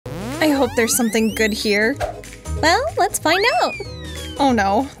I hope there's something good here. Well, let's find out. Oh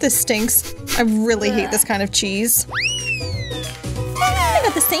no, this stinks. I really hate this kind of cheese. I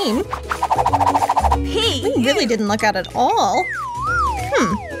got the same. Hey, we really didn't look at it all.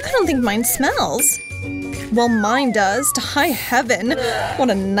 I don't think mine smells. Well, mine does. To high heaven. What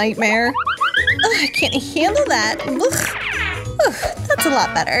a nightmare. Ugh, I can't handle that. Ugh. Ugh, that's a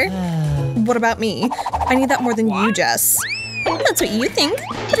lot better. What about me? I need that more than you, Jess. That's what you think,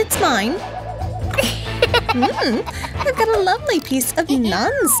 but it's mine. I've got a lovely piece of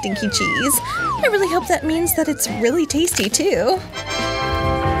non-stinky cheese. I really hope that means that it's really tasty, too.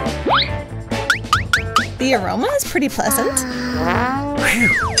 The aroma is pretty pleasant.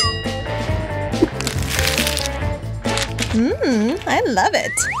 I love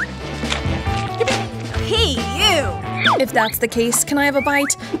it. Hey, you! If that's the case, can I have a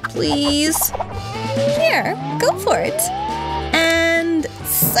bite? Please? Here, go for it. And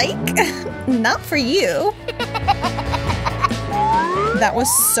psych! Not for you. That was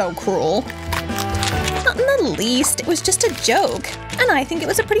so cruel. Not in the least. It was just a joke. And I think it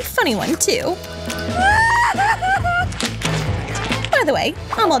was a pretty funny one, too. By the way,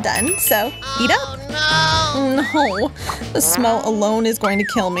 I'm all done, so eat up. No, the smell alone is going to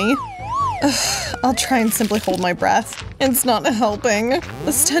kill me. Ugh, I'll try and simply hold my breath. It's not helping.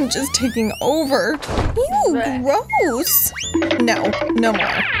 The stench is taking over. Ew, gross. No, no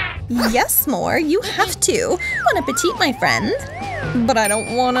more. Yes, more. You have to. Bon appetit, my friend. But I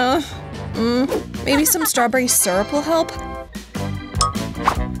don't wanna. Maybe some strawberry syrup will help?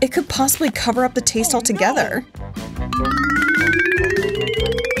 It could possibly cover up the taste altogether.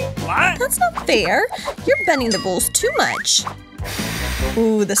 What? That's not fair. You're bending the rules too much.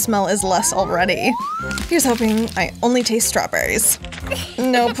 Ooh, the smell is less already. Here's hoping I only taste strawberries.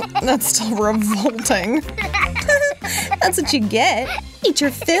 Nope, that's still revolting. That's what you get. Eat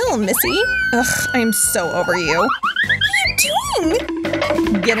your fill, missy. Ugh, I'm so over you. What are you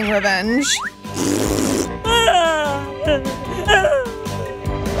doing? Getting revenge.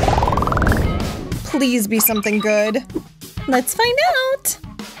 Please be something good. Let's find out.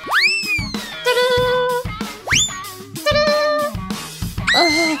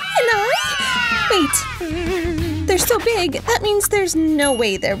 And I? Wait. They're so big, that means there's no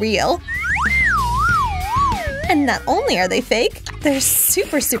way they're real. And not only are they fake, they're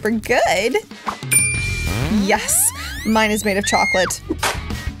super, super good. Yes, mine is made of chocolate.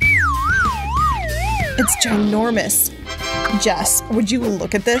 It's ginormous. Jess, would you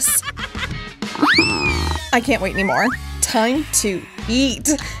look at this? I can't wait anymore. Time to eat.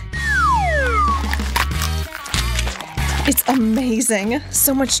 It's amazing.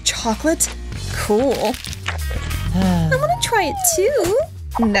 So much chocolate. Cool. I want to try it too.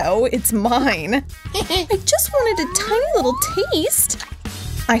 No, it's mine. I just wanted a tiny little taste.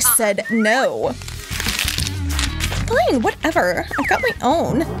 I said no. Fine, whatever. I've got my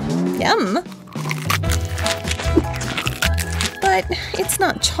own. Yum. But it's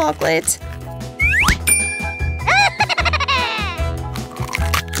not chocolate.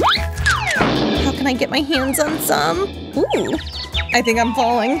 How can I get my hands on some? Ooh. I think I'm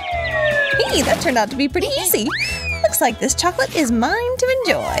falling. Hey, that turned out to be pretty easy. Looks like this chocolate is mine to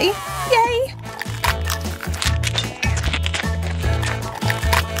enjoy. Yay!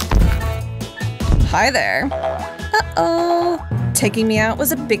 Hi there. Uh-oh. Taking me out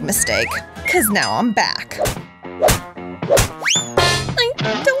was a big mistake, 'cause now I'm back.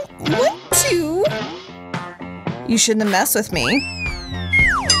 I don't want to. You shouldn't have messed with me.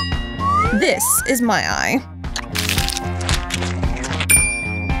 This is my eye.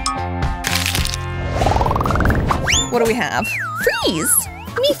 What do we have? Freeze!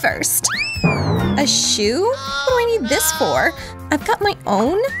 Me first. A shoe? What do I need this for? I've got my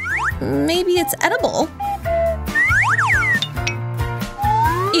own. Maybe it's edible.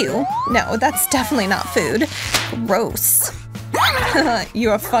 Ew. No, that's definitely not food. Gross. You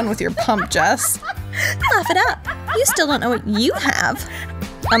have fun with your pump, Jess. Laugh it up. You still don't know what you have.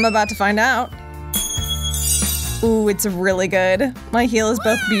 I'm about to find out. Ooh, it's really good. My heel is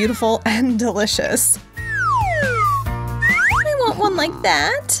both beautiful and delicious. I want one like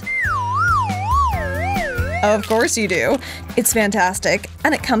that. Of course you do. It's fantastic,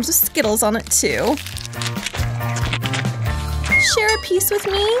 and it comes with Skittles on it too. Share a piece with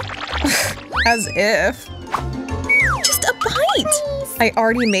me? As if. Just a bite. I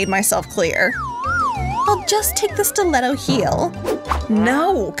already made myself clear. I'll just take the stiletto heel.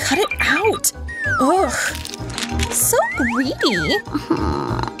 No, cut it out. Ugh. So greedy.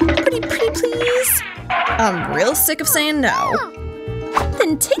 Pretty, please. I'm real sick of saying no.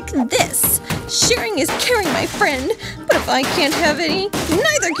 Then take this. Sharing is caring, my friend. But if I can't have any,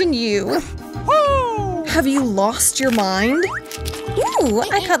 neither can you. Have you lost your mind? Ooh,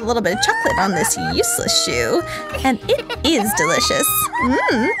 I caught a little bit of chocolate on this useless shoe. And it is delicious.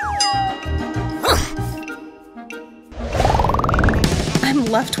 I'm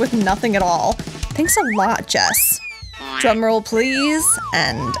left with nothing at all. Thanks a lot, Jess. Drumroll, please.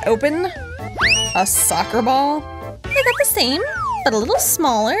 And open. A soccer ball. I got the same, but a little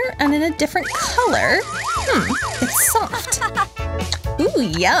smaller and in a different color. It's soft. Ooh,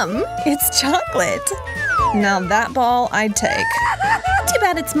 yum. It's chocolate. Now that ball I'd take. Too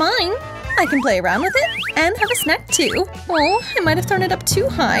bad it's mine. I can play around with it and have a snack too. Oh, I might have thrown it up too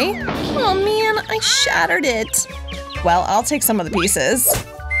high. Oh man, I shattered it. Well, I'll take some of the pieces.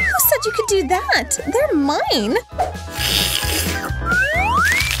 Who said you could do that? They're mine.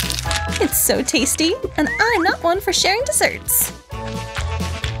 It's so tasty, and I'm not one for sharing desserts.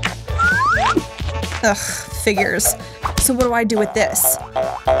 Ugh, figures. So what do I do with this?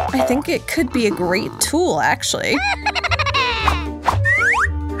 I think it could be a great tool, actually.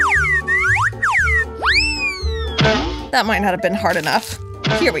 That might not have been hard enough.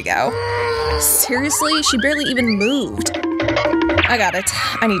 Here we go. Seriously, she barely even moved. I got it.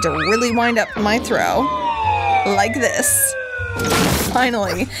 I need to really wind up my throw. Like this.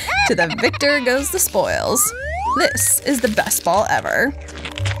 Finally, to the victor goes the spoils. This is the best ball ever.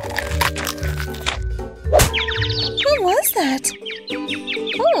 What was that?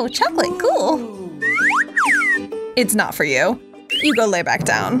 Oh, chocolate, cool. It's not for you. You go lay back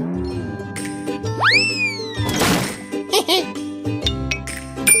down.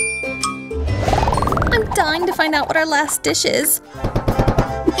 I'm dying to find out what our last dish is.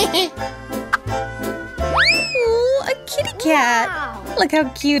 Ooh, a kitty cat. Look how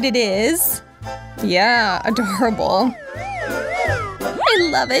cute it is. Yeah, adorable. I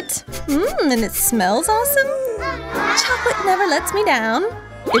love it. And it smells awesome. Chocolate never lets me down.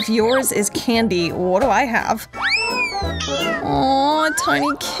 If yours is candy, what do I have? Aw, a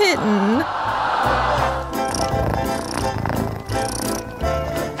tiny kitten.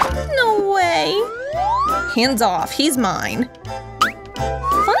 No way. Hands off, he's mine.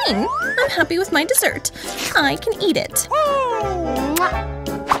 Fine, I'm happy with my dessert. I can eat it.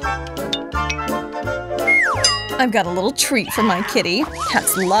 I've got a little treat for my kitty.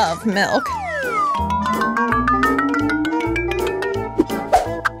 Cats love milk.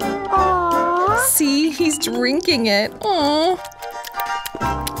 See, he's drinking it. Aww.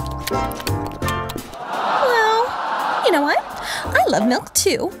 Well, you know what? I love milk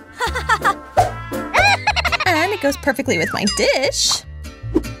too. And it goes perfectly with my dish.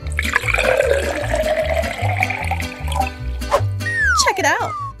 Check it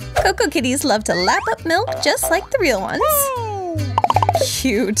out. Cocoa kitties love to lap up milk just like the real ones.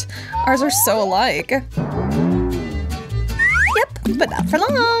 Cute. Ours are so alike. Yep, but not for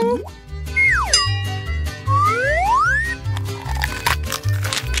long.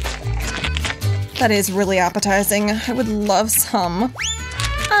 That is really appetizing. I would love some.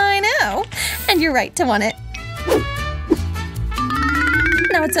 I know. And you're right to want it.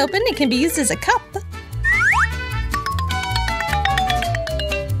 Now it's open, it can be used as a cup.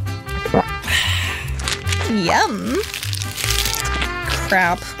 Yum!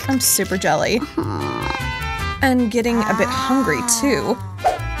 Crap, I'm super jelly. And getting a bit hungry, too.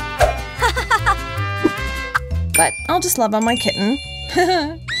 But I'll just love on my kitten.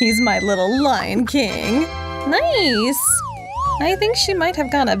 He's my little Lion King. Nice! I think she might have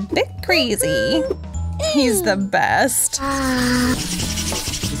gone a bit crazy. He's the best.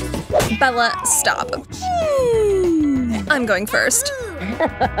 Bella, stop. I'm going first.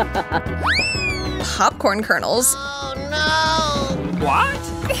 Popcorn kernels. Oh no! What?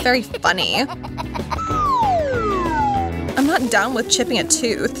 Very funny. I'm not down with chipping a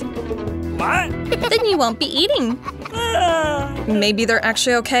tooth. What? Then you won't be eating. Maybe they're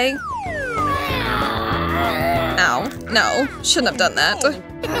actually okay? Ow. No, shouldn't have done that.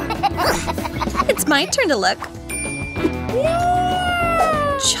 It's my turn to look.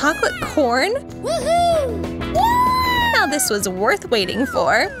 Chocolate corn? Woohoo! Now this was worth waiting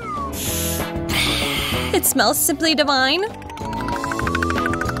for. It smells simply divine.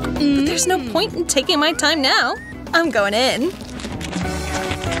 But there's no point in taking my time now. I'm going in.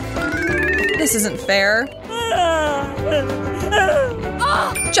 This isn't fair.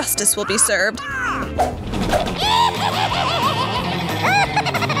 Justice will be served.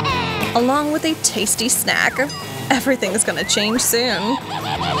 Along with a tasty snack. Everything's gonna change soon.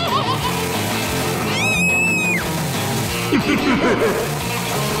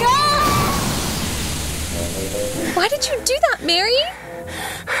 Why did you do that, Mary?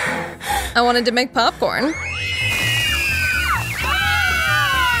 I wanted to make popcorn.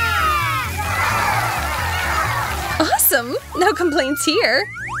 Awesome! No complaints here.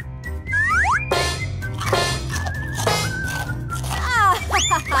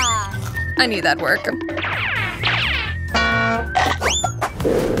 I knew that'd work.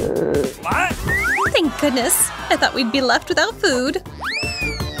 What? Thank goodness. I thought we'd be left without food.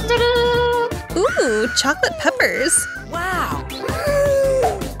 Ooh, chocolate peppers. Wow.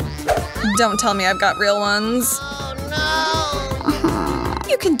 Don't tell me I've got real ones. Oh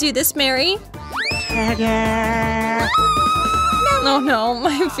You can do this, Mary. Oh no,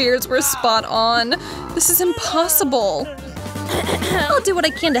 my fears were spot on. This is impossible. I'll do what I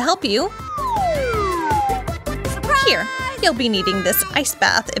can to help you. Here, you'll be needing this ice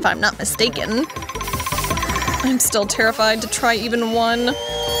bath if I'm not mistaken. I'm still terrified to try even one.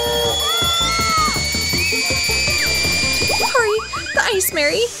 Hurry, the ice,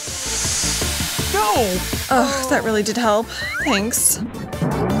 Mary. No. Oh, that really did help. Thanks.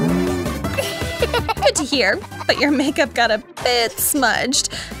 Good to hear, but your makeup got a bit smudged.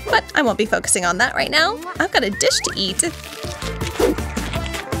 But I won't be focusing on that right now. I've got a dish to eat.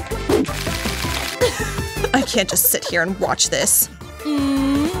 I can't just sit here and watch this.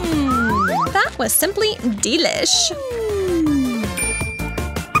 That was simply delish.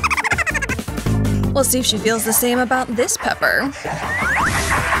 We'll see if she feels the same about this pepper.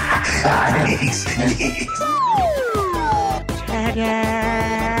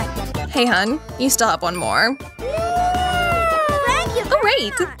 Hey, hun, you still have one more. Oh,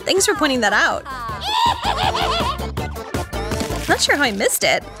 right. Thanks for pointing that out. Not sure how I missed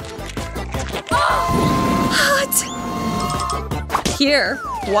it. Hot! Here,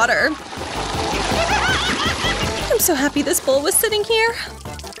 water. I'm so happy this bowl was sitting here.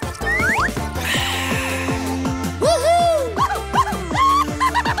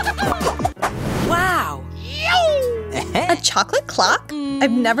 Wow. A chocolate clock?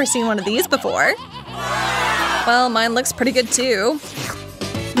 I've never seen one of these before. Well, mine looks pretty good too.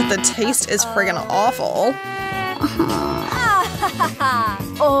 But the taste is friggin' awful.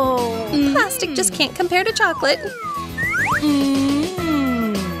 Plastic just can't compare to chocolate.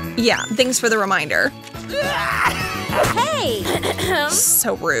 Yeah, thanks for the reminder. Hey!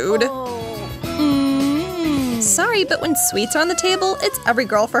 So rude. Sorry, but when sweets are on the table, it's every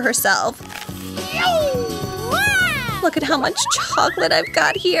girl for herself. Look at how much chocolate I've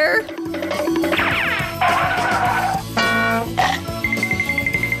got here.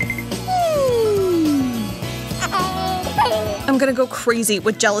 I'm gonna go crazy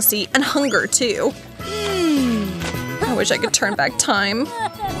with jealousy and hunger, too. I wish I could turn back time.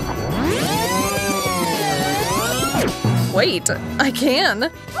 Wait, I can.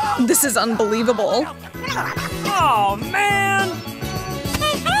 This is unbelievable. Oh, man.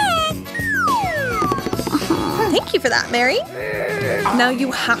 Thank you for that, Mary. Now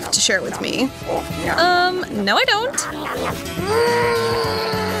you have to share it with me. No I don't.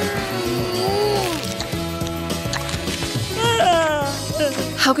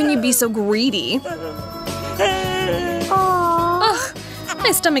 How can you be so greedy? Ugh,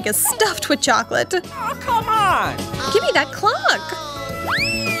 my stomach is stuffed with chocolate. Oh, come on. Give me that clock.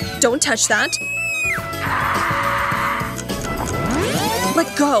 Don't touch that.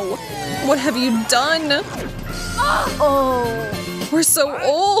 Let go. What have you done? Oh! We're so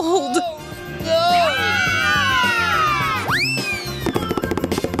old.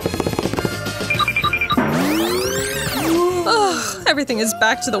 Ugh, everything is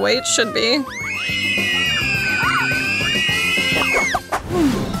back to the way it should be.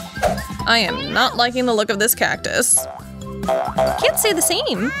 I am not liking the look of this cactus. Can't say the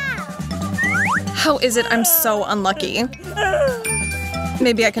same. How is it I'm so unlucky?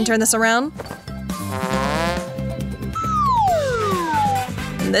 Maybe I can turn this around?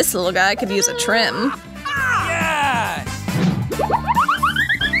 This little guy could use a trim. Yes.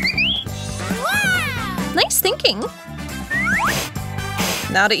 Nice thinking.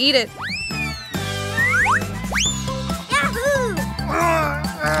 Now to eat it.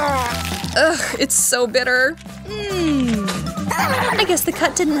 Ugh, it's so bitter. I guess the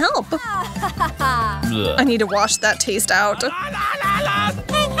cut didn't help. I need to wash that taste out. Sorry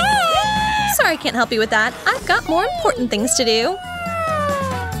I can't help you with that. I've got more important things to do.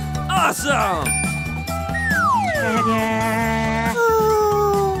 Awesome.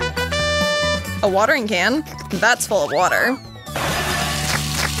 A watering can? That's full of water.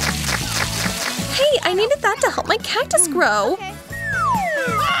 Hey, I needed that to help my cactus grow.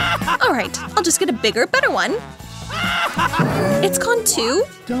 Alright, I'll just get a bigger, better one. It's gone too?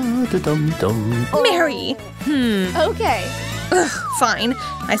 Mary! Okay. Ugh, fine.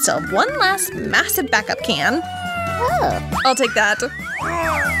 I still have one last massive backup can. I'll take that.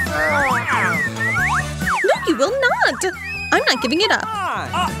 No, you will not. I'm not giving it up.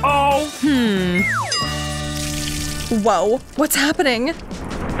 Uh-oh. Whoa, what's happening?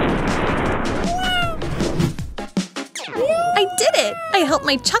 I did it! I helped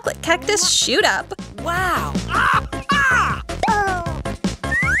my chocolate cactus shoot up. Wow.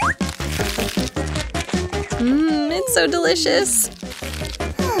 It's so delicious.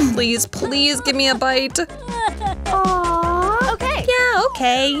 Please, please give me a bite. Okay. Yeah,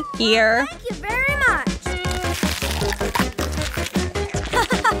 okay. Here. Thank you very much.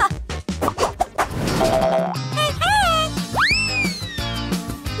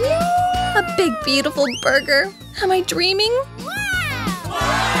 A big, beautiful burger. Am I dreaming?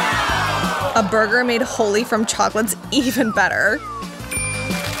 A burger made wholly from chocolate's even better.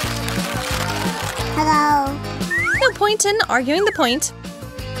 Hello. No point in arguing the point.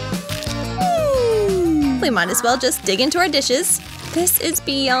 We might as well just dig into our dishes. This is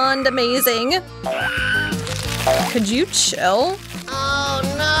beyond amazing. Could you chill? Oh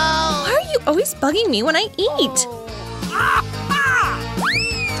no. Why are you always bugging me when I eat?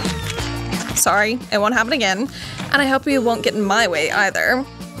 Sorry, it won't happen again. And I hope you won't get in my way either.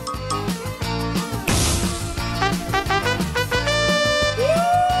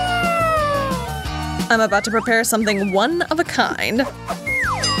 I'm about to prepare something one of a kind.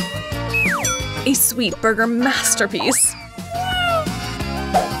 A sweet burger masterpiece.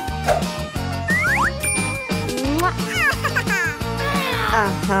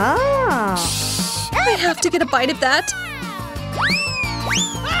 I have to get a bite of that.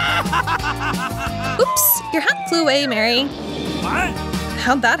 Oops, your hat flew away, Mary. What?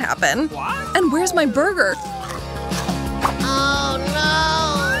 How'd that happen? What? And where's my burger? Oh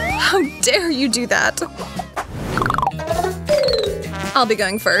no. How dare you do that? I'll be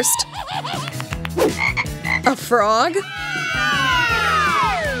going first. A frog?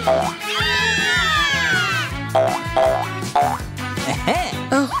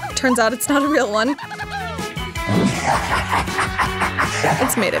 Oh, turns out it's not a real one.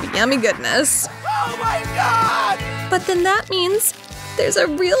 It's made of yummy goodness. Oh my God! But then that means there's a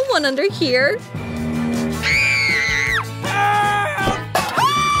real one under here.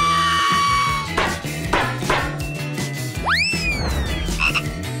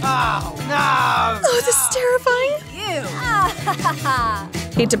 Oh no! Oh, this is terrifying.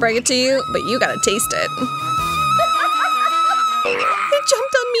 Hate to break it to you, but you gotta taste it. It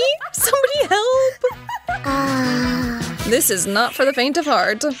jumped on me! Somebody help! This is not for the faint of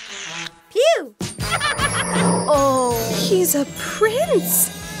heart. Phew. Oh. He's a prince!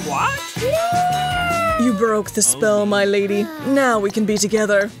 What? You broke the spell, my lady. Now we can be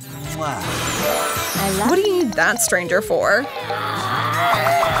together. Wow. What do you need that stranger for?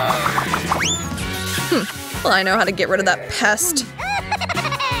 Well, I know how to get rid of that pest.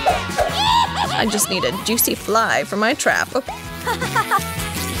 I just need a juicy fly for my trap.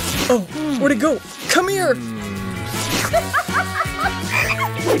 Oh, where'd it go? Come here!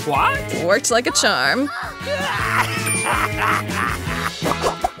 What? Worked like a charm.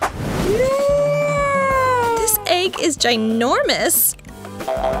 This egg is ginormous.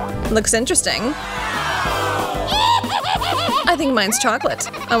 Looks interesting. I think mine's chocolate.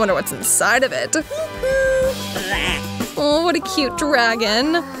 I wonder what's inside of it. Oh, what a cute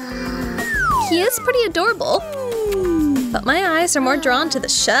dragon. He is pretty adorable. But my eyes are more drawn to the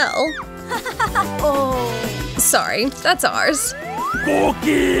shell. Sorry, that's ours.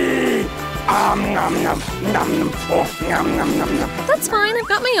 Cookie! Nom, nom, nom, nom. Oh, nom, nom, nom, nom. That's fine, I've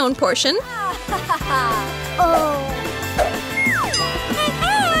got my own portion.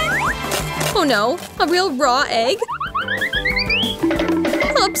 Oh no, a real raw egg?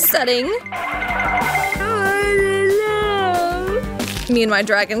 Upsetting. Me and my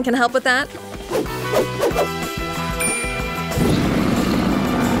dragon can help with that.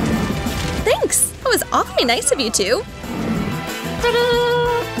 Thanks! That was awfully nice of you two.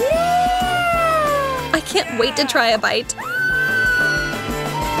 I can't wait to try a bite.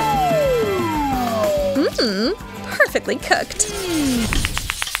 Perfectly cooked.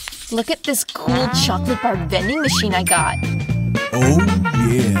 Look at this cool chocolate bar vending machine I got. Oh,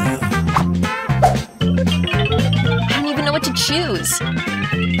 yeah. I don't even know what to choose.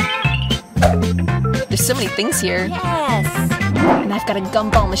 There's so many things here. Yes. And I've got a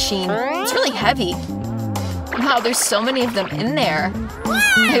gumball machine. It's really heavy. Wow, there's so many of them in there.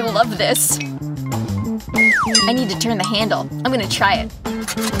 I love this. I need to turn the handle. I'm gonna try it.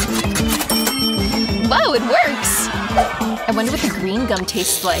 Wow, it works! I wonder what the green gum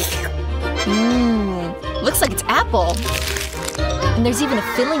tastes like. Looks like it's apple. And there's even a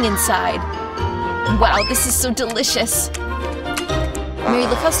filling inside. Wow, this is so delicious. Mary,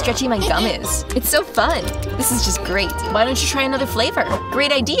 look how stretchy my gum is. It's so fun. This is just great. Why don't you try another flavor?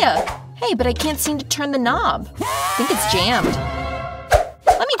 Great idea. Hey, but I can't seem to turn the knob. I think it's jammed.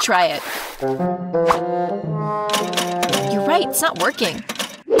 Let me try it. You're right, it's not working.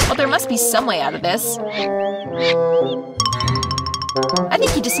 Well, there must be some way out of this. I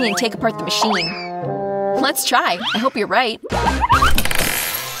think you just need to take apart the machine. Let's try. I hope you're right.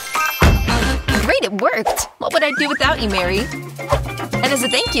 Great, it worked! What would I do without you, Mary? And as a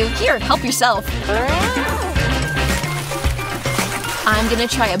thank you, here, help yourself. I'm gonna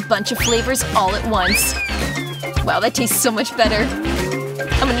try a bunch of flavors all at once. Wow, that tastes so much better.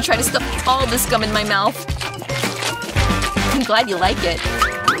 I'm gonna try to stuff all this gum in my mouth. I'm glad you like it.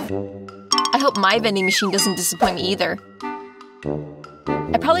 I hope my vending machine doesn't disappoint me either.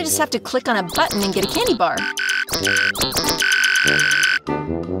 I probably just have to click on a button and get a candy bar.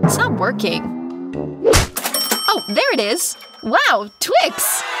 It's not working. Oh, there it is! Wow,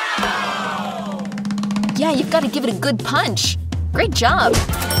 Twix! Yeah, you've got to give it a good punch. Great job!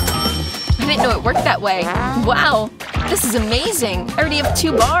 I didn't know it worked that way. Wow, this is amazing! I already have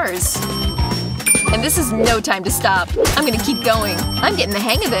 2 bars. And this is no time to stop. I'm gonna keep going. I'm getting the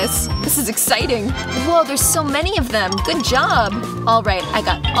hang of this. This is exciting. Whoa, there's so many of them. Good job! Alright, I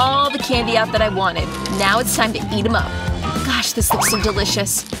got all the candy out that I wanted. Now it's time to eat them up. Gosh, this looks so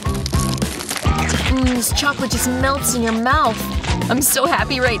delicious. This chocolate just melts in your mouth. I'm so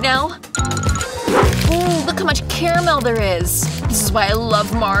happy right now. Ooh, look how much caramel there is. This is why I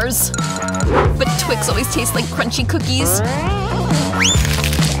love Mars. But Twix always tastes like crunchy cookies.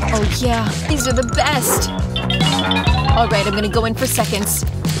 Oh yeah, these are the best. Alright, I'm gonna go in for seconds.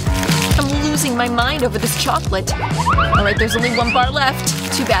 I'm losing my mind over this chocolate. Alright, there's only 1 bar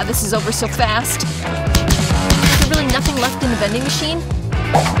left. Too bad this is over so fast. Is there really nothing left in the vending machine?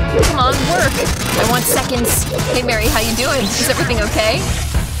 Come on, work! I want seconds. Hey Mary, how you doing? Is everything okay?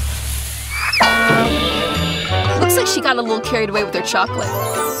 Looks like she got a little carried away with her chocolate.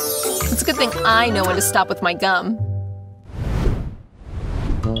 It's a good thing I know when to stop with my gum.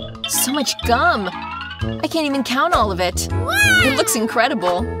 So much gum! I can't even count all of it. It looks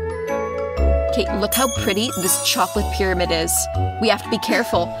incredible. Okay, look how pretty this chocolate pyramid is. We have to be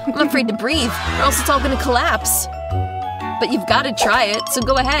careful. I'm afraid to breathe, or else it's all gonna collapse. But you've got to try it, so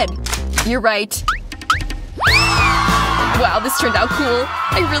go ahead. You're right. Wow, this turned out cool.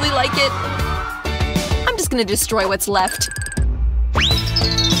 I really like it. I'm just gonna destroy what's left.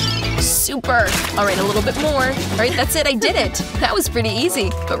 Super! Alright, a little bit more. Alright, that's it, I did it. That was pretty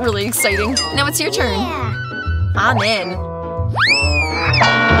easy, but really exciting. Now it's your turn. I'm in.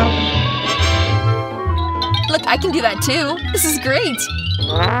 Look, I can do that too. This is great.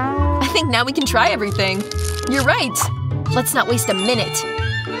 I think now we can try everything. You're right. Let's not waste a minute.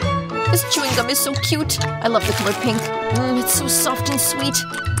 This chewing gum is so cute. I love the color pink. It's so soft and sweet.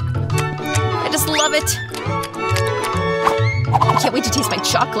 I just love it. I can't wait to taste my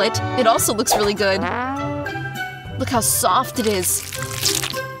chocolate. It also looks really good. Look how soft it is.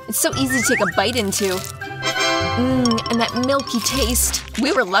 It's so easy to take a bite into. And that milky taste.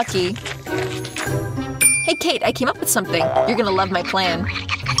 We were lucky. Hey Kate, I came up with something. You're gonna love my plan.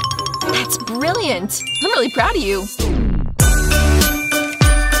 That's brilliant! I'm really proud of you.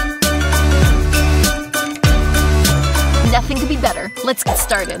 Nothing could be better. Let's get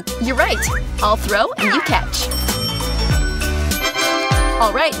started. You're right. I'll throw and you catch.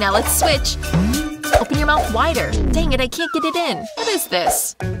 Alright, now let's switch. Open your mouth wider. Dang it, I can't get it in. What is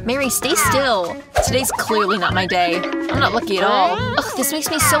this? Mary, stay still. Today's clearly not my day. I'm not lucky at all. Ugh, this makes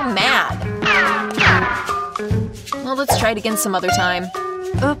me so mad. Well, let's try it again some other time.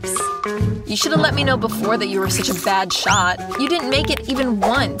 Oops. You should have let me know before that you were such a bad shot. You didn't make it even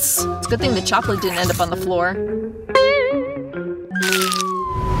once. It's a good thing the chocolate didn't end up on the floor.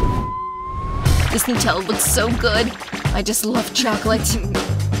 This Nutella looks so good. I just love chocolate.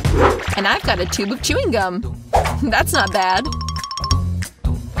 And I've got a tube of chewing gum. That's not bad.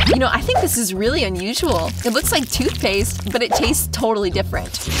 You know, I think this is really unusual. It looks like toothpaste, but it tastes totally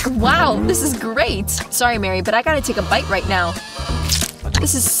different. Wow, this is great! Sorry, Mary, but I gotta take a bite right now.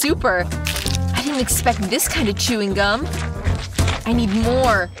 This is super! I didn't expect this kind of chewing gum. I need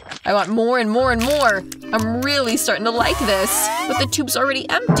more. I want more and more and more. I'm really starting to like this. But the tube's already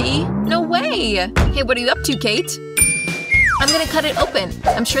empty. No way! Hey, what are you up to, Kate? I'm gonna cut it open.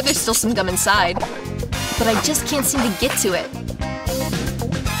 I'm sure there's still some gum inside. But I just can't seem to get to it.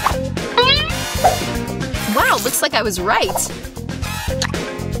 Wow, looks like I was right.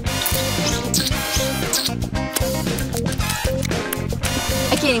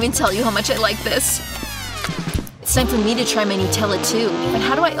 I can't even tell you how much I like this. It's It's time for me to try my Nutella too. But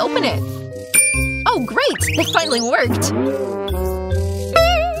how do I open it? Oh, great! It finally worked!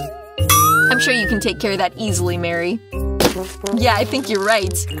 I'm sure you can take care of that easily, Mary. Yeah, I think you're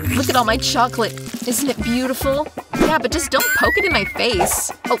right. Look at all my chocolate. Isn't it beautiful? Yeah, but just don't poke it in my face.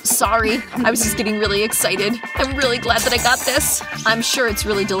 Oh, sorry. I was just getting really excited. I'm really glad that I got this. I'm sure it's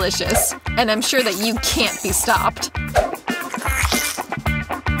really delicious. And I'm sure that you can't be stopped.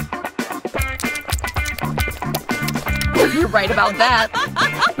 You're right about that.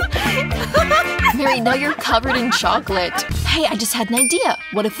 Mary, now you're covered in chocolate. Hey, I just had an idea.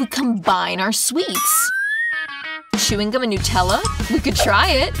 What if we combine our sweets? Chewing gum and Nutella? We could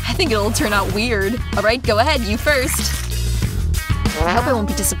try it. I think it'll turn out weird. Alright, go ahead, you first. I hope I won't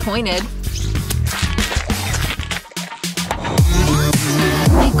be disappointed.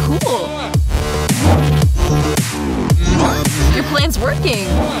 Hey, cool. Your plan's working.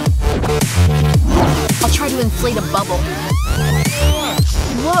 I'll try to inflate a bubble.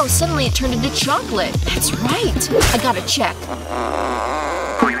 Whoa, suddenly it turned into chocolate. That's right. I gotta check.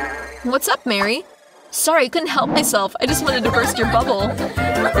 What's up, Mary? Sorry, I couldn't help myself. I just wanted to burst your bubble.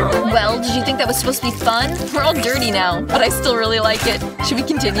 Well, did you think that was supposed to be fun? We're all dirty now, but I still really like it. Should we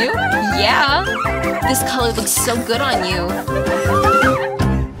continue? Yeah! This color looks so good on you.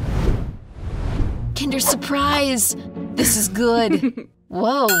 Kinder Surprise! This is good.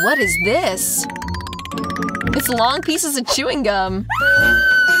 Whoa, what is this? It's long pieces of chewing gum.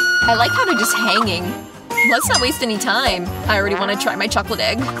 I like how they're just hanging. Let's not waste any time. I already want to try my chocolate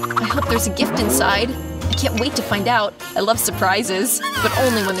egg. I hope there's a gift inside. I can't wait to find out. I love surprises, but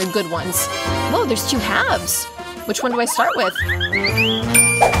only when they're good ones. Whoa, there's 2 halves. Which one do I start with?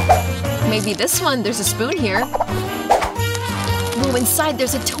 Maybe this one. There's a spoon here. Whoa, inside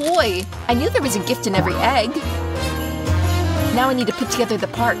there's a toy. I knew there was a gift in every egg. Now I need to put together the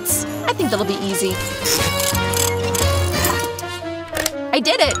parts. I think that'll be easy. I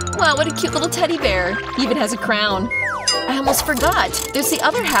did it! Wow, what a cute little teddy bear. He even has a crown. I almost forgot. There's the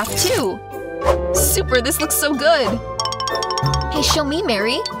other half, too. Super, this looks so good. Hey, show me,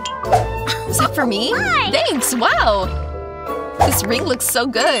 Mary. Is that for me? Thanks, wow. This ring looks so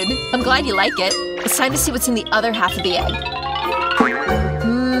good. I'm glad you like it. It's time to see what's in the other half of the egg.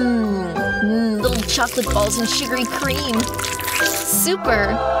 Little chocolate balls and sugary cream.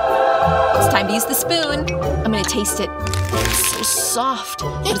 Super. It's time to use the spoon. I'm gonna taste it. It's so soft,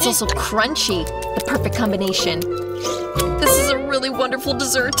 but it's also crunchy. The perfect combination. This is a really wonderful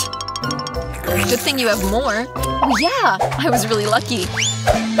dessert. Good thing you have more. Oh yeah, I was really lucky.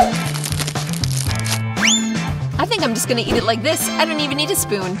 I think I'm just gonna eat it like this. I don't even need a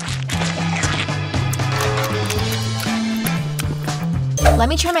spoon. Let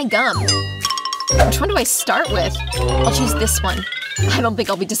me try my gum. Which one do I start with? I'll choose this one. I don't think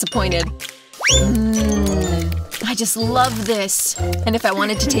I'll be disappointed. I just love this. And if I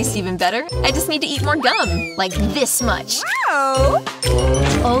wanted to taste even better, I just need to eat more gum. Like this much. Wow.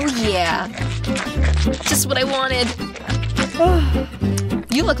 Oh yeah. Just what I wanted.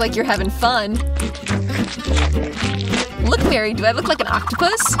 You look like you're having fun. Look, Mary, do I look like an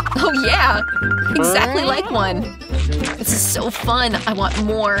octopus? Oh yeah. Exactly like one. This is so fun. I want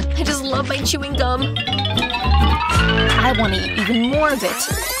more. I just love my chewing gum. I want to eat even more of it.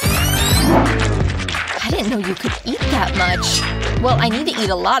 I didn't know you could eat that much. Well, I need to eat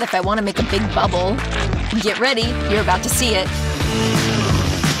a lot if I want to make a big bubble. Get ready. You're about to see it.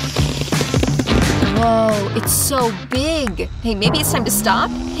 Whoa, it's so big. Hey, maybe it's time to stop?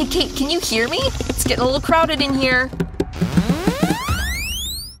 Hey, Kate, can you hear me? It's getting a little crowded in here.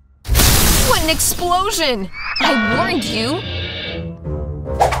 What an explosion! I warned you!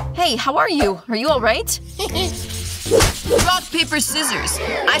 Hey, how are you? Are you alright? Rock, paper, scissors.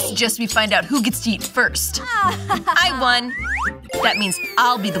 I suggest we find out who gets to eat first. I won. That means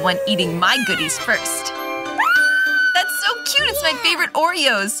I'll be the one eating my goodies first. That's so cute! It's my favorite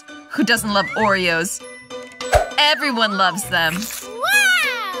Oreos! Who doesn't love Oreos? Everyone loves them.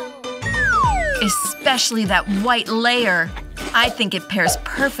 Wow! Especially that white layer. I think it pairs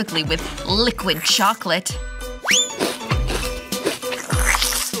perfectly with liquid chocolate.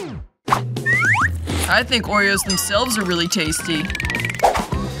 I think Oreos themselves are really tasty.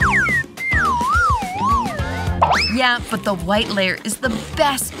 Yeah, but the white layer is the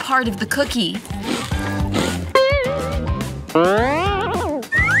best part of the cookie.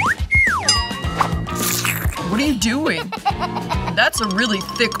 What are you doing? That's a really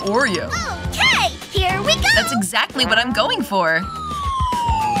thick Oreo. Okay, here we go! That's exactly what I'm going for.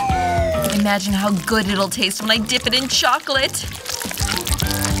 Imagine how good it'll taste when I dip it in chocolate.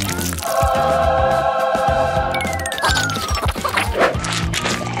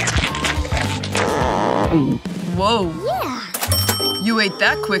 Whoa. Yeah. You ate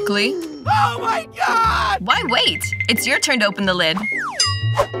that quickly. Oh my god! Why wait? It's your turn to open the lid.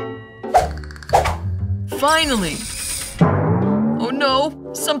 Finally. Oh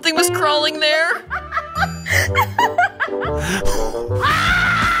no, something was crawling there.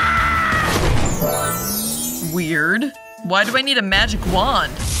 Weird. Why do I need a magic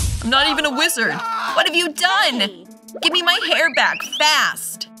wand? I'm not even a wizard. What have you done? Give me my hair back,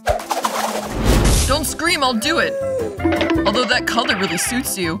 fast. Don't scream, I'll do it. Although that color really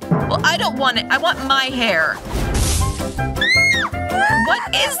suits you. Well, I don't want it. I want my hair.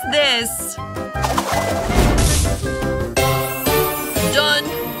 What is this? Done.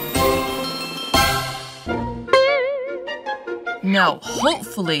 Now,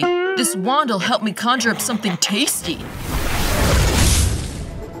 hopefully, this wand will help me conjure up something tasty.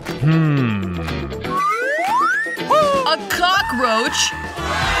 A cockroach?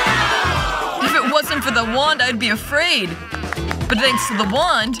 If it wasn't for the wand, I'd be afraid. But thanks to the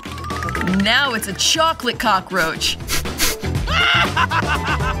wand, now it's a chocolate cockroach.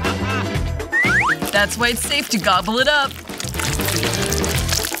 That's why it's safe to gobble it up.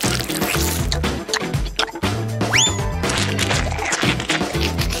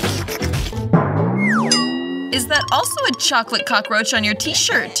 Is that also a chocolate cockroach on your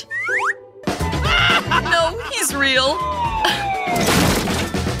t-shirt? No, he's real.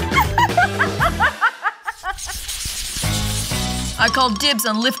 I called dibs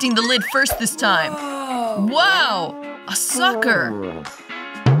on lifting the lid first this time. Wow, a sucker.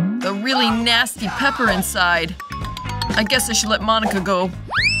 The really nasty pepper inside. I guess I should let Monica go.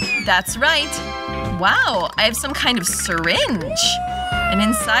 That's right. Wow, I have some kind of syringe. And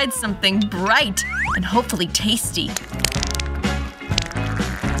inside something bright and hopefully tasty.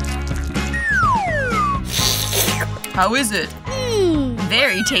 How is it?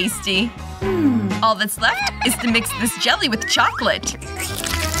 Very tasty. All that's left is to mix this jelly with chocolate.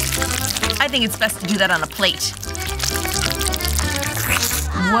 I think it's best to do that on a plate.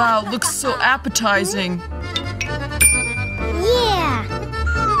 Wow, looks so appetizing. Yeah.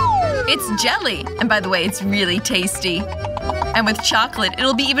 It's jelly. And by the way, it's really tasty. And with chocolate,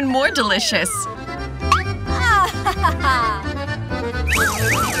 it'll be even more delicious.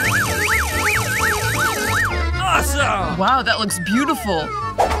 Awesome! Wow, that looks beautiful.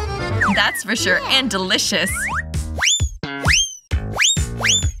 That's for sure, and delicious.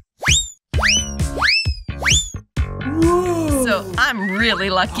 So I'm really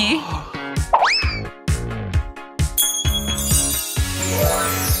lucky.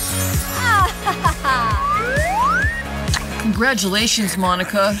 Congratulations,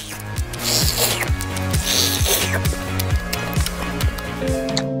 Monica.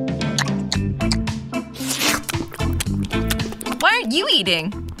 Why aren't you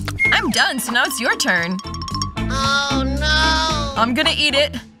eating? I'm done, so now it's your turn. Oh no. I'm gonna eat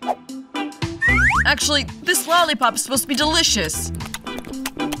it. Actually, this lollipop is supposed to be delicious.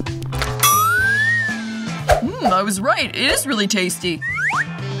 I was right. It is really tasty.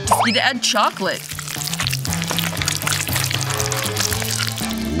 Just need to add chocolate.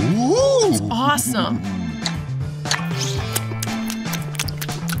 It's awesome.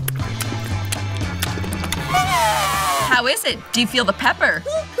 How is it? Do you feel the pepper?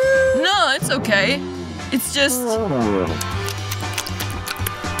 No, it's okay. It's just…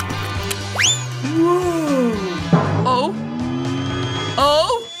 Oh?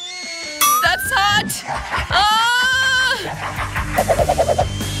 Oh? That's hot! Ah!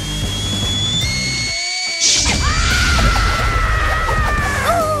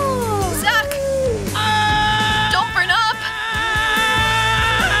 Zach! Don't burn up!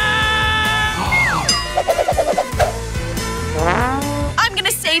 I'm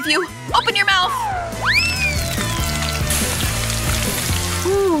gonna save you! Open your mouth!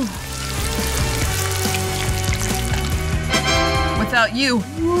 Without you,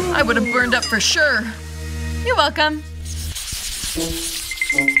 I would have burned up for sure. You're welcome.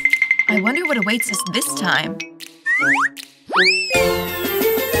 I wonder what awaits us this time.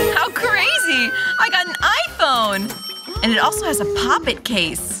 How crazy! I got an iPhone! And it also has a Pop-It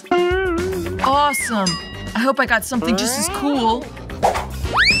case. Awesome. I hope I got something just as cool.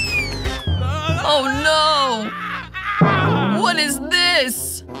 Oh no! What is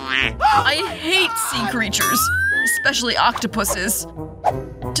this? I hate sea creatures, especially octopuses.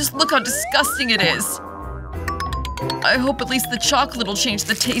 Just look how disgusting it is. I hope at least the chocolate will change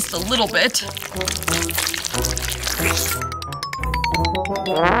the taste a little bit.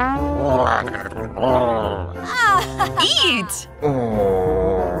 Eat!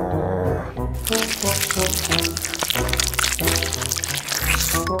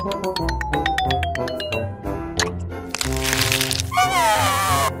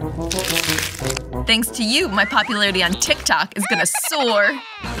 Thanks to you, my popularity on TikTok is gonna soar.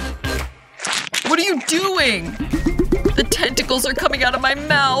 What are you doing? The tentacles are coming out of my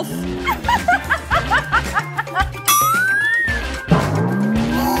mouth.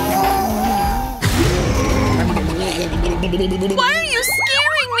 Why are you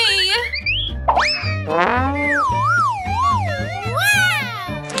scaring me?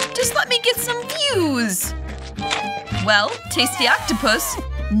 Just let me get some views. Well, tasty octopus.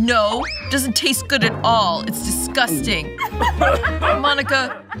 No, doesn't taste good at all. It's disgusting.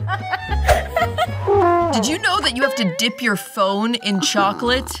 Monica, did you know that you have to dip your phone in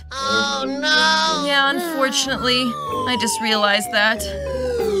chocolate? Oh no! Yeah, unfortunately. I just realized that.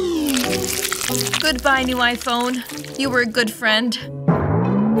 Goodbye, new iPhone. You were a good friend.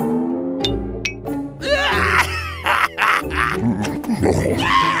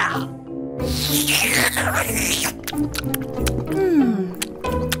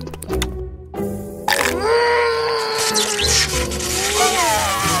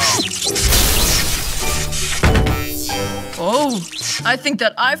 Oh, I think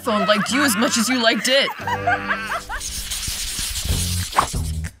that iPhone liked you as much as you liked it.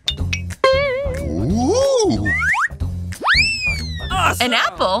 Ooh. An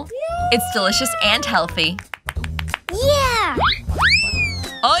apple? It's delicious and healthy. Yeah!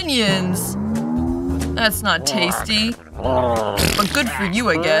 Onions! That's not tasty. But good for you,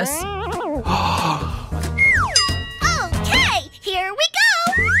 I guess. Okay, here we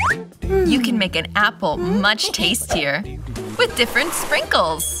go! You can make an apple much tastier with different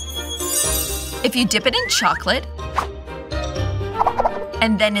sprinkles. If you dip it in chocolate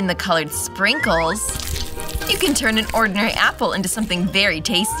and then in the colored sprinkles, you can turn an ordinary apple into something very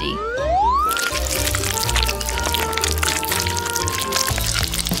tasty.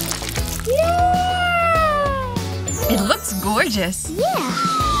 It looks gorgeous. Yeah!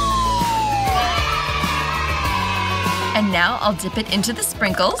 And now I'll dip it into the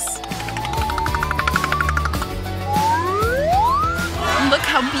sprinkles. Look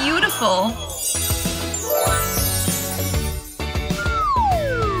how beautiful!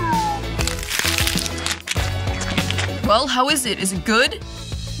 Well, how is it? Is it good?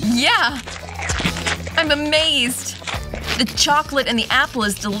 Yeah! I'm amazed! The chocolate and the apple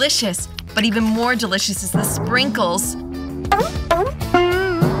is delicious, but even more delicious is the sprinkles.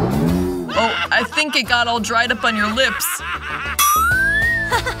 Oh, I think it got all dried up on your lips.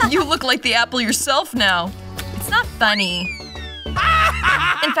 You look like the apple yourself now. It's not funny.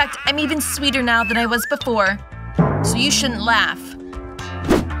 In fact, I'm even sweeter now than I was before. So you shouldn't laugh.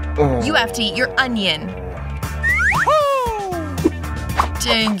 You have to eat your onion.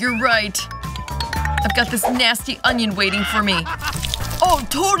 Dang, you're right. I've got this nasty onion waiting for me. Oh,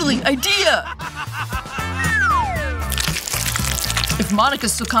 totally! Idea! If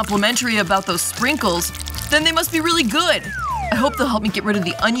Monica's so complimentary about those sprinkles, then they must be really good. I hope they'll help me get rid of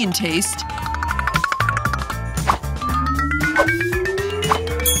the onion taste.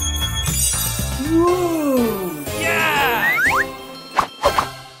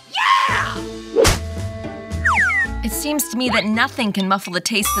 It seems to me that nothing can muffle the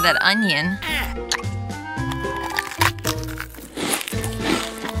taste of that onion.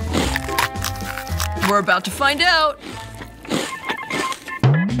 We're about to find out.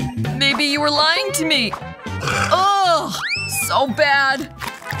 Maybe you were lying to me. Ugh, so bad.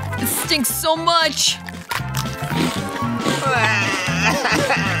 It stinks so much.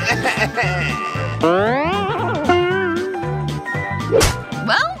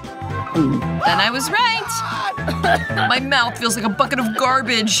 Well, then I was right. My mouth feels like a bucket of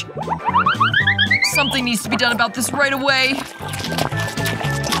garbage. Something needs to be done about this right away.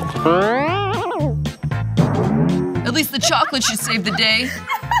 At least the chocolate should save the day.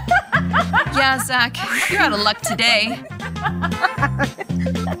 Yeah, Zach, you're out of luck today.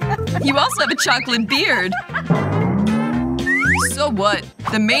 You also have a chocolate beard. So what?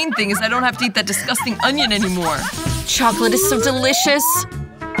 The main thing is I don't have to eat that disgusting onion anymore. Chocolate is so delicious.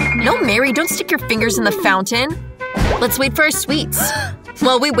 No, Mary, don't stick your fingers in the fountain. Let's wait for our sweets.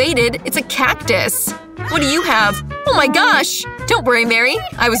 While we waited, it's a cactus. What do you have? Oh my gosh! Don't worry, Mary.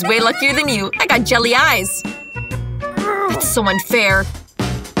 I was way luckier than you. I got jelly eyes. That's so unfair.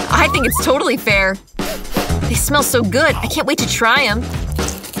 I think it's totally fair. They smell so good. I can't wait to try them.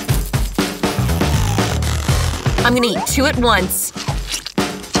 I'm gonna eat 2 at once.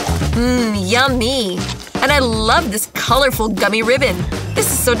 Mmm, yummy. And I love this colorful gummy ribbon.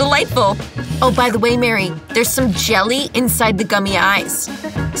 This is so delightful. Oh, by the way, Mary, there's some jelly inside the gummy eyes.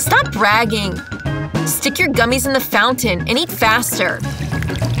 Stop bragging. Stick your gummies in the fountain and eat faster.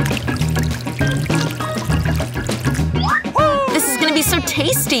 This is gonna be so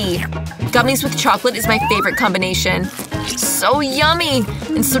tasty. Gummies with chocolate is my favorite combination. So yummy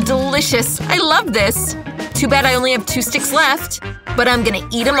and so delicious. I love this. Too bad I only have 2 sticks left, but I'm gonna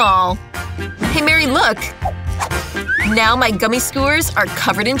eat them all. Hey Mary, look! Now my gummy skewers are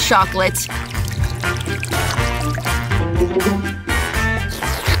covered in chocolate.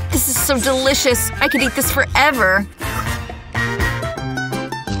 This is so delicious. I could eat this forever.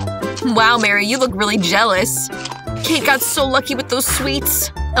 Wow, Mary, you look really jealous. Kate got so lucky with those sweets.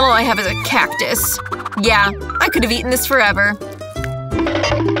 All I have is a cactus. Yeah, I could have eaten this forever.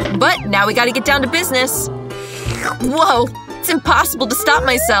 But now we gotta get down to business. Whoa, it's impossible to stop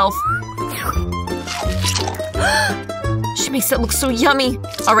myself. She makes it look so yummy.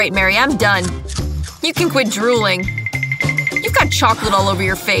 All right, Mary, I'm done. You can quit drooling. You've got chocolate all over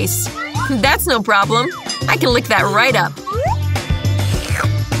your face. That's no problem. I can lick that right up.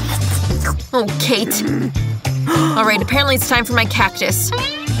 Oh, Kate. All right, apparently it's time for my cactus.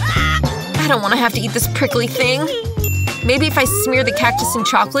 I don't want to have to eat this prickly thing. Maybe if I smear the cactus in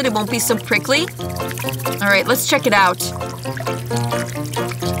chocolate, it won't be so prickly? All right, let's check it out.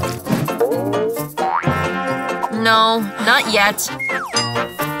 No, not yet.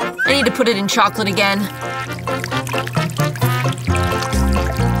 I need to put it in chocolate again.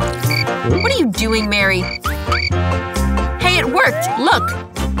 What are you doing, Mary? Hey, it worked! Look!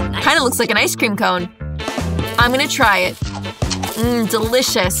 Kinda looks like an ice cream cone. I'm gonna try it.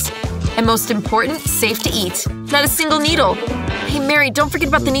 Delicious. And most important, safe to eat. Not a single needle. Hey Mary, don't forget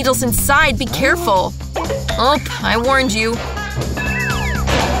about the needles inside. Be careful. Oh, I warned you.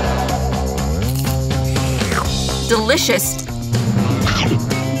 Delicious.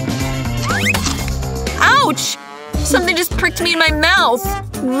 Ouch! Something just pricked me in my mouth.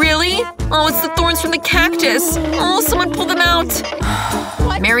 Really? Oh, it's the thorns from the cactus. Oh, someone pull them out.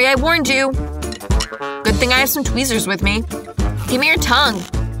 Mary, I warned you. Good thing I have some tweezers with me. Give me your tongue.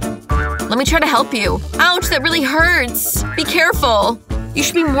 Let me try to help you. Ouch, that really hurts. Be careful. You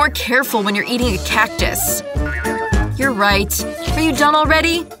should be more careful when you're eating a cactus. You're right. Are you done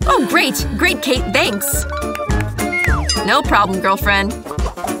already? Oh, great. Great, Kate. Thanks. No problem, girlfriend.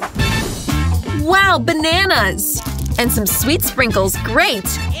 Wow, bananas! And some sweet sprinkles. Great!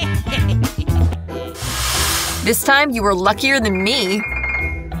 This time you were luckier than me.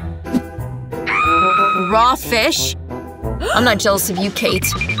 Raw fish? I'm not jealous of you, Kate.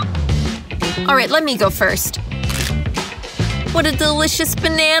 Alright, let me go first. What a delicious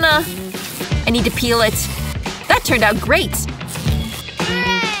banana! I need to peel it. That turned out great!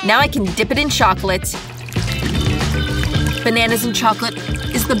 Now I can dip it in chocolate. Bananas and chocolate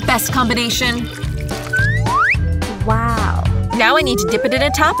is the best combination. Wow. Now I need to dip it in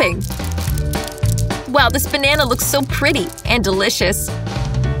a topping. Wow, this banana looks so pretty and delicious.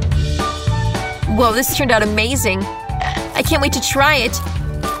 Whoa, this turned out amazing. I can't wait to try it.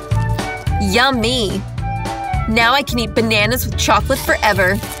 Yummy. Now I can eat bananas with chocolate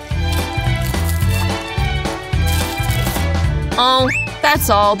forever. Oh, that's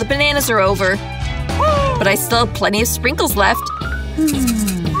all. The bananas are over. But I still have plenty of sprinkles left.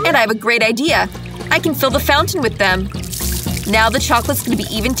 And I have a great idea. I can fill the fountain with them. Now the chocolate's gonna be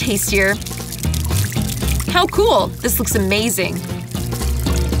even tastier. How cool! This looks amazing.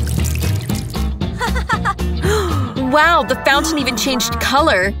 Wow, the fountain even changed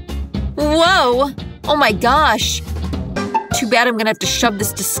color. Whoa! Oh my gosh. Too bad I'm gonna have to shove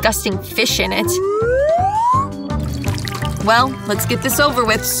this disgusting fish in it. Well, let's get this over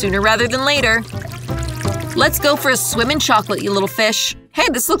with sooner rather than later. Let's go for a swim in chocolate, you little fish. Hey,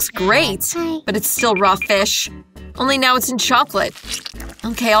 this looks great. But it's still raw fish. Only now it's in chocolate.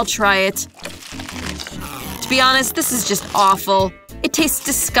 Okay, I'll try it. To be honest, this is just awful. It tastes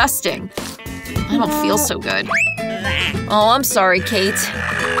disgusting. I don't feel so good. Oh, I'm sorry, Kate.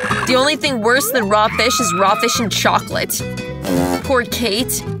 The only thing worse than raw fish is raw fish and chocolate. Poor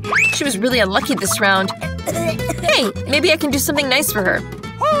Kate. She was really unlucky this round. Hey, maybe I can do something nice for her.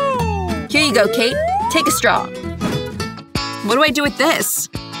 Here you go, Kate. Take a straw. What do I do with this?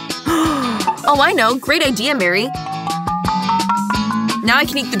 Oh, I know. Great idea, Mary. Now I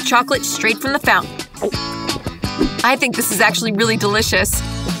can eat the chocolate straight from the fountain. I think this is actually really delicious.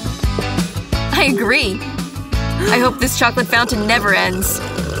 I agree. I hope this chocolate fountain never ends.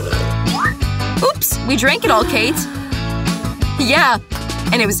 Oops, we drank it all, Kate. Yeah,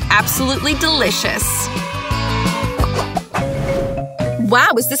 and it was absolutely delicious.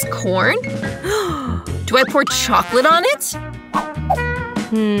 Wow, is this corn? Do I pour chocolate on it?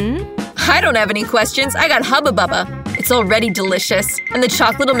 I don't have any questions. I got Hubba Bubba. It's already delicious, and the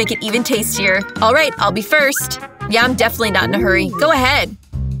chocolate will make it even tastier. Alright, I'll be first. Yeah, I'm definitely not in a hurry. Go ahead.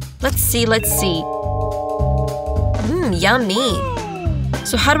 Let's see, let's see. Yummy.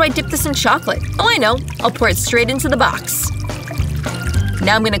 So how do I dip this in chocolate? Oh, I know. I'll pour it straight into the box.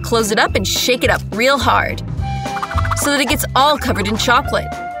 Now I'm gonna close it up and shake it up real hard so that it gets all covered in chocolate.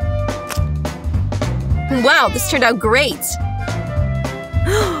 Wow, this turned out great!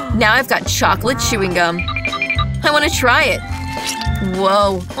 Now I've got chocolate chewing gum. I want to try it.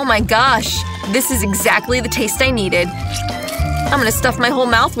 Whoa, oh my gosh. This is exactly the taste I needed. I'm gonna stuff my whole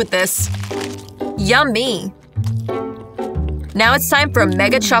mouth with this. Yummy! Now it's time for a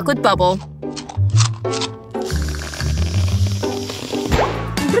mega chocolate bubble.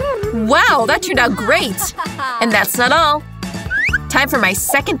 Wow, that turned out great! And that's not all. Time for my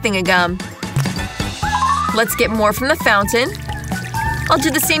second thing of gum. Let's get more from the fountain. I'll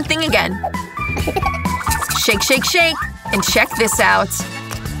do the same thing again. Shake, shake, shake, and check this out.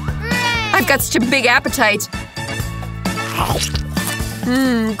 I've got such a big appetite.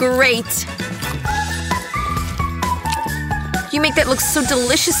 Great. You make that look so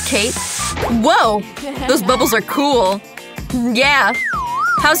delicious, Kate. Whoa, those bubbles are cool. Yeah.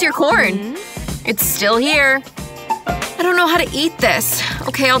 How's your corn? It's still here. I don't know how to eat this.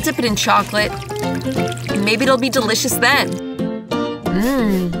 Okay, I'll dip it in chocolate. Maybe it'll be delicious then.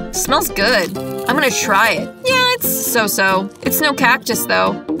 Smells good. I'm gonna try it. Yeah, it's so-so. It's no cactus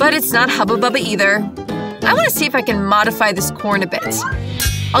though, but it's not Hubba Bubba either. I want to see if I can modify this corn a bit.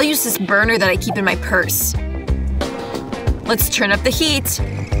 I'll use this burner that I keep in my purse. Let's turn up the heat.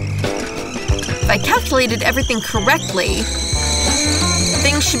 If I calculated everything correctly,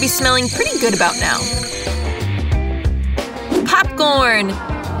 things should be smelling pretty good about now. Popcorn!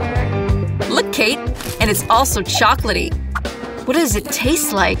 Look, Kate, and it's also chocolatey. What does it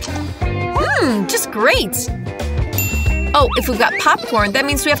taste like? Just great! Oh, if we've got popcorn, that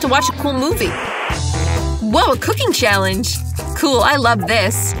means we have to watch a cool movie. Whoa, a cooking challenge! Cool, I love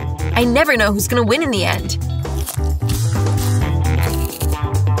this. I never know who's gonna win in the end.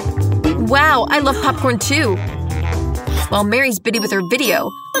 Wow, I love popcorn too. While Mary's busy with her video,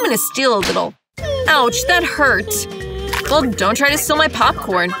 I'm gonna steal a little. Ouch, that hurt. Well, don't try to steal my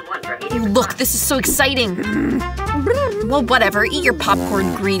popcorn. Look, this is so exciting. Well, whatever, eat your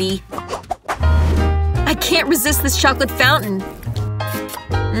popcorn, greedy. I can't resist this chocolate fountain.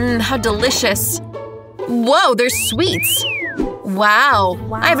 How delicious. Whoa, there's sweets. Wow,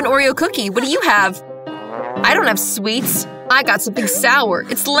 I have an Oreo cookie. What do you have? I don't have sweets. I got something sour.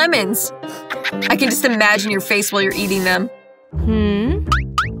 It's lemons. I can just imagine your face while you're eating them.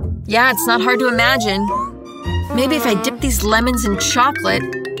 Yeah, it's not hard to imagine. Maybe if I dip these lemons in chocolate,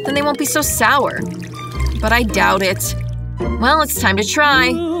 then they won't be so sour. But I doubt it. Well, it's time to try.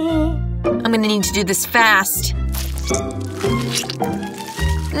 I'm gonna need to do this fast.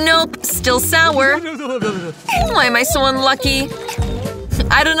 Nope, still sour. Why am I so unlucky?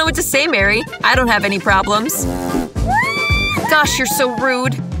 I don't know what to say, Mary. I don't have any problems. Gosh, you're so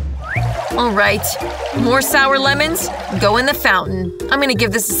rude. Alright, more sour lemons? Go in the fountain. I'm gonna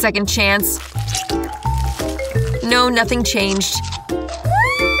give this a second chance. No, nothing changed.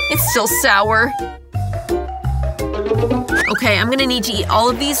 It's still sour. Okay, I'm gonna need to eat all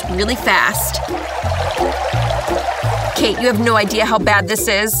of these really fast. Kate, you have no idea how bad this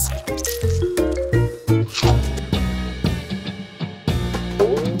is.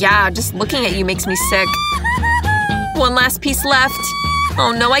 Yeah, just looking at you makes me sick. One last piece left.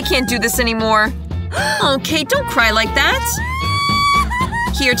 Oh no, I can't do this anymore. Oh, Kate, don't cry like that.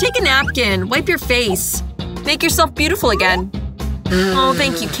 Here, take a napkin. Wipe your face. Make yourself beautiful again. Oh,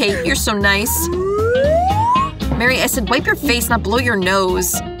 thank you, Kate. You're so nice. Mary, I said wipe your face, not blow your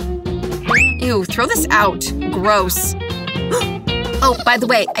nose. Ew, throw this out. Gross. Oh, by the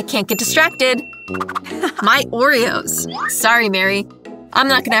way, I can't get distracted. My Oreos. Sorry, Mary. I'm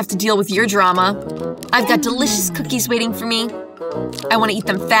not gonna have to deal with your drama. I've got delicious cookies waiting for me. I want to eat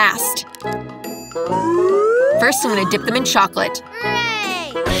them fast. First, I'm gonna dip them in chocolate.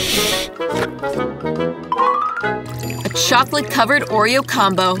 A chocolate-covered Oreo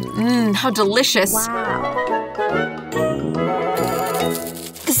combo. How delicious. Wow.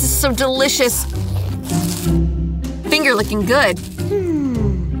 This is so delicious. Finger looking good.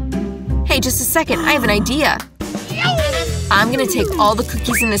 Hey, just a second. I have an idea. I'm gonna take all the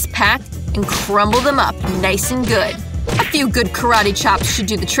cookies in this pack and crumble them up nice and good. A few good karate chops should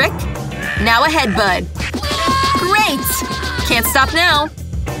do the trick. Now ahead, bud. Great! Can't stop now.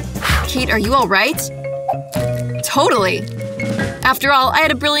 Kate, are you alright? Totally. After all, I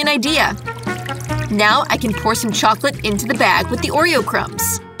had a brilliant idea. Now I can pour some chocolate into the bag with the Oreo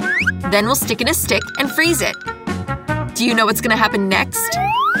crumbs. Then we'll stick in a stick and freeze it. Do you know what's gonna happen next?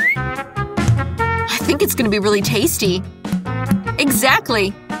 I think it's gonna be really tasty.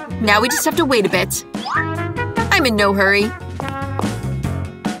 Exactly. Now we just have to wait a bit. I'm in no hurry.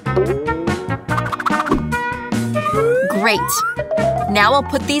 Great. Now I'll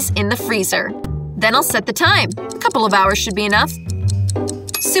put these in the freezer. Then I'll set the time. A couple of hours should be enough.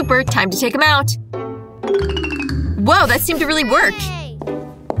 Super, time to take them out. Whoa, that seemed to really work.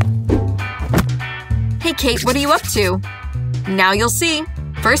 Hey Kate, what are you up to? Now you'll see.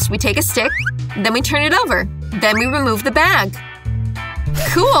 First we take a stick, then we turn it over. Then we remove the bag.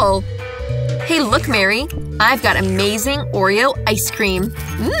 Cool! Hey look Mary, I've got amazing Oreo ice cream.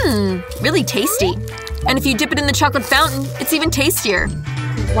 Mmm, really tasty. And if you dip it in the chocolate fountain, it's even tastier.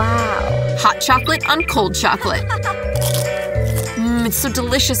 Wow. Hot chocolate on cold chocolate. Mmm, it's so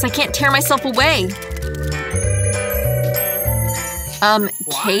delicious I can't tear myself away.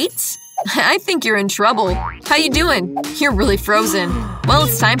 Kate? I think you're in trouble. How you doing? You're really frozen. Well,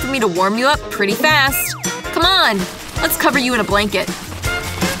 it's time for me to warm you up pretty fast. Come on, let's cover you in a blanket.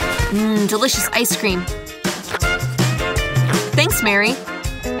 Mmm, delicious ice cream. Thanks, Mary.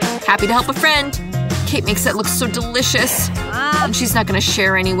 Happy to help a friend. Kate makes it look so delicious. And she's not gonna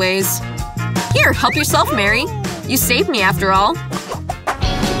share anyways. Here, help yourself, Mary. You saved me after all.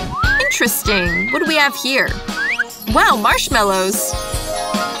 Interesting. What do we have here? Wow, marshmallows.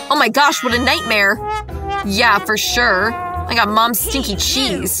 Oh my gosh, what a nightmare. Yeah, for sure. I got Mom's stinky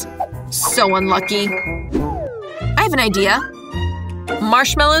cheese. So unlucky. I have an idea.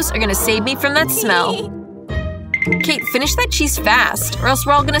 Marshmallows are gonna save me from that smell. Kate, finish that cheese fast, or else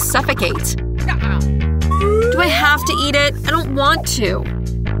we're all gonna suffocate. Do I have to eat it? I don't want to.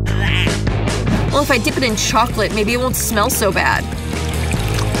 Well, if I dip it in chocolate, maybe it won't smell so bad.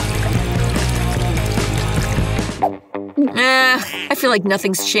 I feel like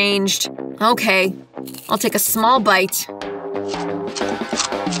nothing's changed. Okay, I'll take a small bite.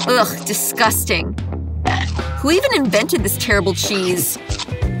 Ugh, disgusting. Who even invented this terrible cheese?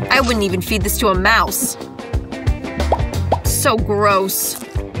 I wouldn't even feed this to a mouse. So gross.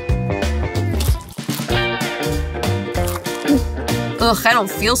 Ugh, I don't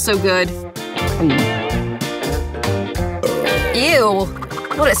feel so good. Ew,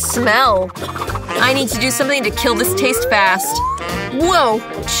 what a smell. I need to do something to kill this taste fast. Whoa,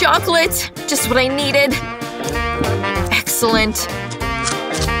 chocolate! Just what I needed. Excellent.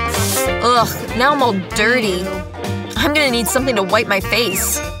 Ugh, now I'm all dirty. I'm gonna need something to wipe my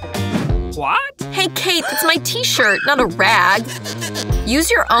face. What? Hey Kate, it's my t-shirt, not a rag.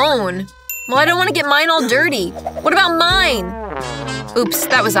 Use your own. Well, I don't want to get mine all dirty. What about mine? Oops,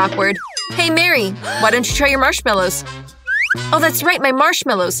 that was awkward. Hey Mary, why don't you try your marshmallows? Oh, that's right, my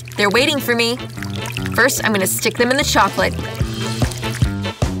marshmallows. They're waiting for me. First, I'm gonna stick them in the chocolate.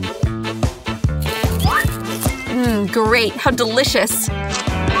 Mmm, great. How delicious.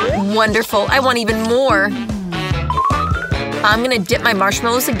 Wonderful. I want even more. I'm gonna dip my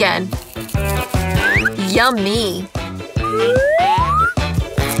marshmallows again. Yummy.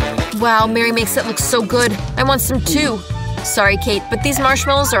 Wow, Mary makes it look so good. I want some too. Sorry, Kate, but these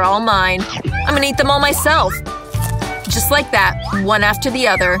marshmallows are all mine. I'm gonna eat them all myself. Just like that, one after the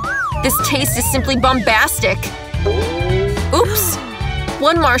other. This taste is simply bombastic. Oops!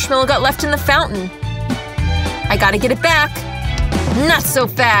 One marshmallow got left in the fountain. I gotta get it back. Not so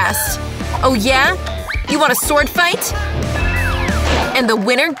fast. Oh yeah? You want a sword fight? And the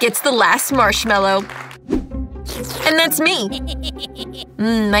winner gets the last marshmallow. And that's me.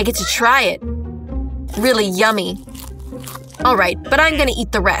 Mmm, I get to try it. Really yummy. Alright, but I'm gonna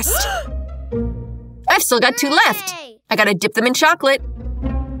eat the rest. I've still got 2 left. I gotta dip them in chocolate.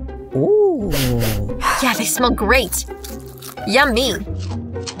 Ooh. Yeah, they smell great. Yummy.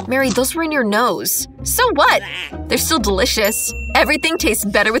 Mary, those were in your nose. So what? They're still delicious. Everything tastes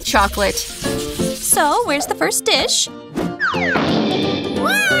better with chocolate. So, where's the first dish?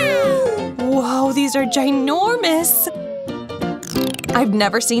 Whoa, these are ginormous! I've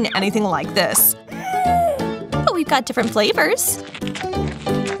never seen anything like this. But we've got different flavors.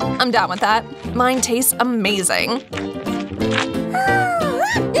 I'm down with that. Mine tastes amazing.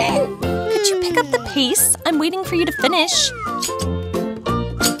 Could you pick up the pace? I'm waiting for you to finish.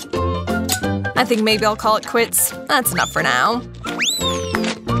 I think maybe I'll call it quits. That's enough for now.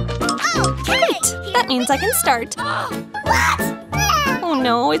 Great! That means I can start. Oh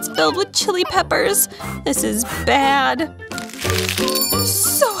no, it's filled with chili peppers. This is bad.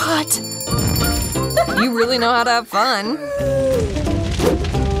 So hot! You really know how to have fun.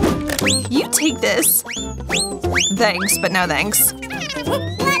 You take this. Thanks, but no thanks.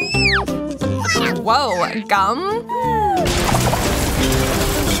 Whoa, gum?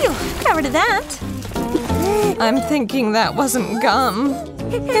 Phew, got rid of that. I'm thinking that wasn't gum.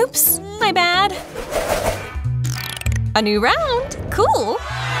 Oops, my bad. A new round. Cool.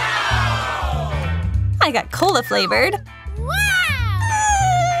 I got cola flavored.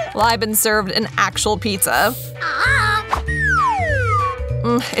 Well, I've been served an actual pizza.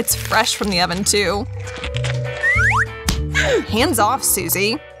 It's fresh from the oven, too. Hands off,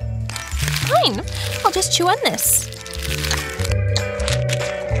 Susie. Fine, I'll just chew on this.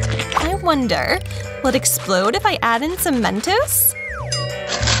 I wonder, will it explode if I add in some Mentos?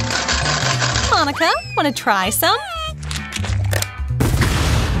 Monica, want to try some?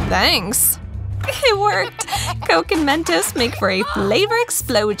 Thanks. It worked! Coke and Mentos make for a flavor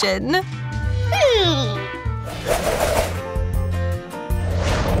explosion.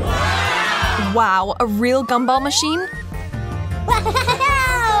 Wow, a real gumball machine?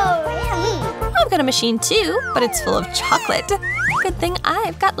 I've got a machine too, but it's full of chocolate. Good thing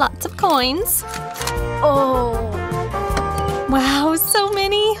I've got lots of coins. Oh. Wow, so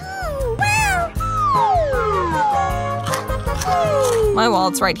many! My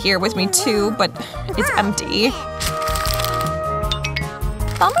wallet's right here with me too, but it's empty.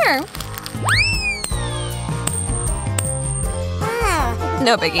 Bummer!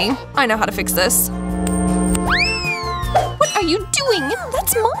 No biggie. I know how to fix this. What are you doing?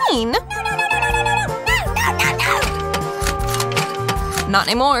 That's mine! Not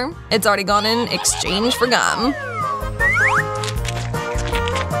anymore. It's already gone in exchange for gum.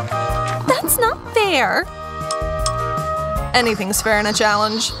 That's not fair! Anything's fair in a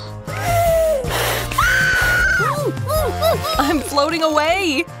challenge. I'm floating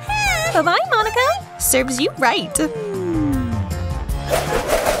away! Bye-bye, Monica! Serves you right.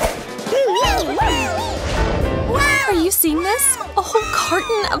 Are you seeing this? A whole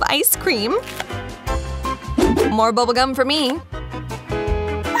carton of ice cream. More bubblegum for me.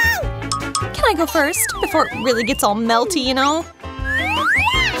 Can I go first before it really gets all melty, you know?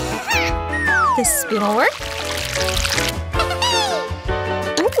 This spoon will work.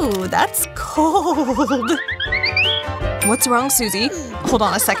 Ooh, that's cold. What's wrong, Susie? Hold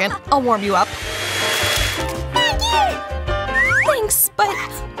on a second. I'll warm you up. Thanks, but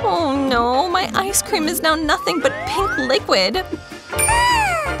oh no, my ice cream is now nothing but pink liquid.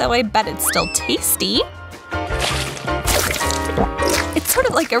 Though I bet it's still tasty. It's sort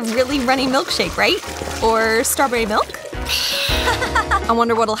of like a really runny milkshake, right? Or strawberry milk? I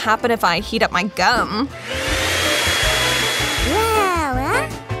wonder what'll happen if I heat up my gum.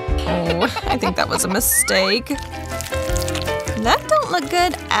 Oh, I think that was a mistake. That don't look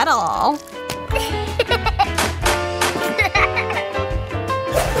good at all.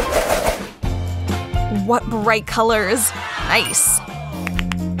 What bright colors. Nice.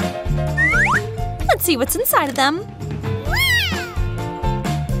 Let's see what's inside of them.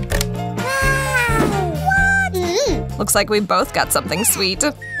 Looks like we both got something sweet.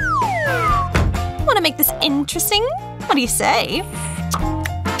 Want to make this interesting? What do you say?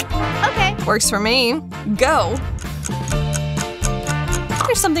 Okay. Works for me. Go.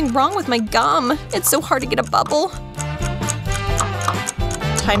 There's something wrong with my gum. It's so hard to get a bubble.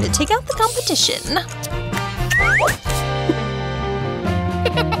 Time to take out the competition.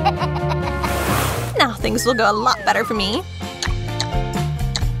 Now things will go a lot better for me.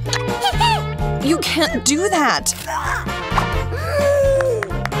 You can't do that.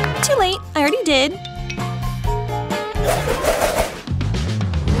 Too late, I already did.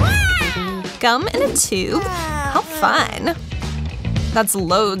 Gum in a tube? How fun. That's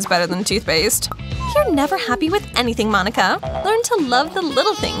loads better than toothpaste. You're never happy with anything, Monica. Learn to love the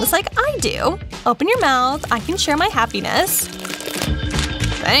little things like I do. Open your mouth, I can share my happiness.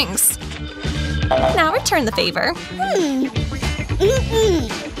 Thanks. Now return the favor.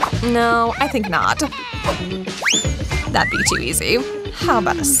 No, I think not. That'd be too easy. How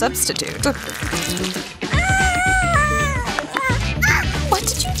about a substitute? What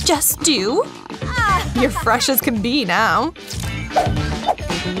did you just do? You're fresh as can be now.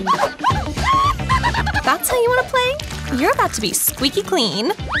 That's how you want to play? You're about to be squeaky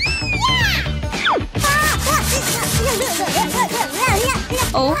clean.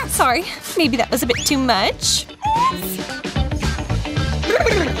 Oh, sorry. Maybe that was a bit too much.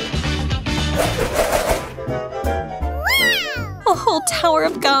 A whole tower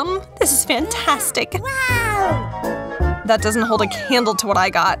of gum. This is fantastic. That doesn't hold a candle to what I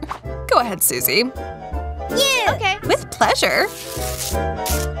got. Go ahead, Susie. Okay. With pleasure.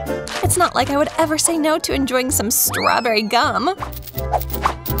 It's not like I would ever say no to enjoying some strawberry gum.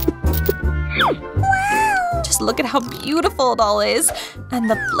 Just look at how beautiful it all is. And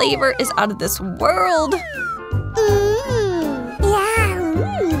the flavor is out of this world.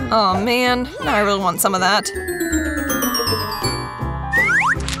 Oh man, now I really want some of that.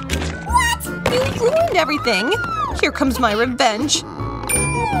 You ruined everything. Here comes my revenge.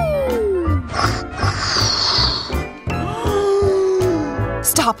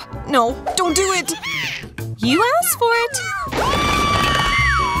 Stop! No, don't do it! You asked for it.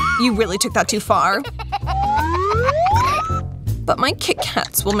 You really took that too far. But my Kit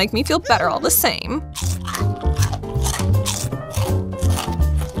Kats will make me feel better all the same.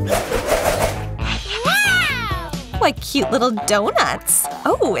 Like cute little donuts.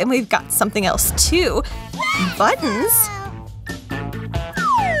 Oh, and we've got something else too. Buttons.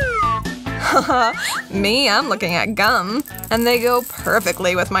 Haha, me, I'm looking at gum. And they go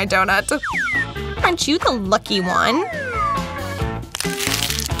perfectly with my donut. Aren't you the lucky one?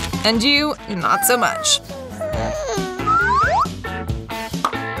 And you, not so much.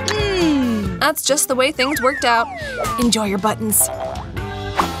 That's just the way things worked out. Enjoy your buttons.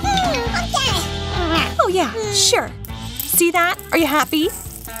 Oh yeah, sure. See that? Are you happy?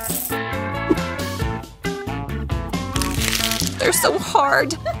 They're so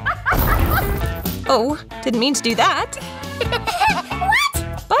hard. Oh, didn't mean to do that.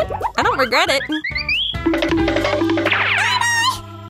 But I don't regret it.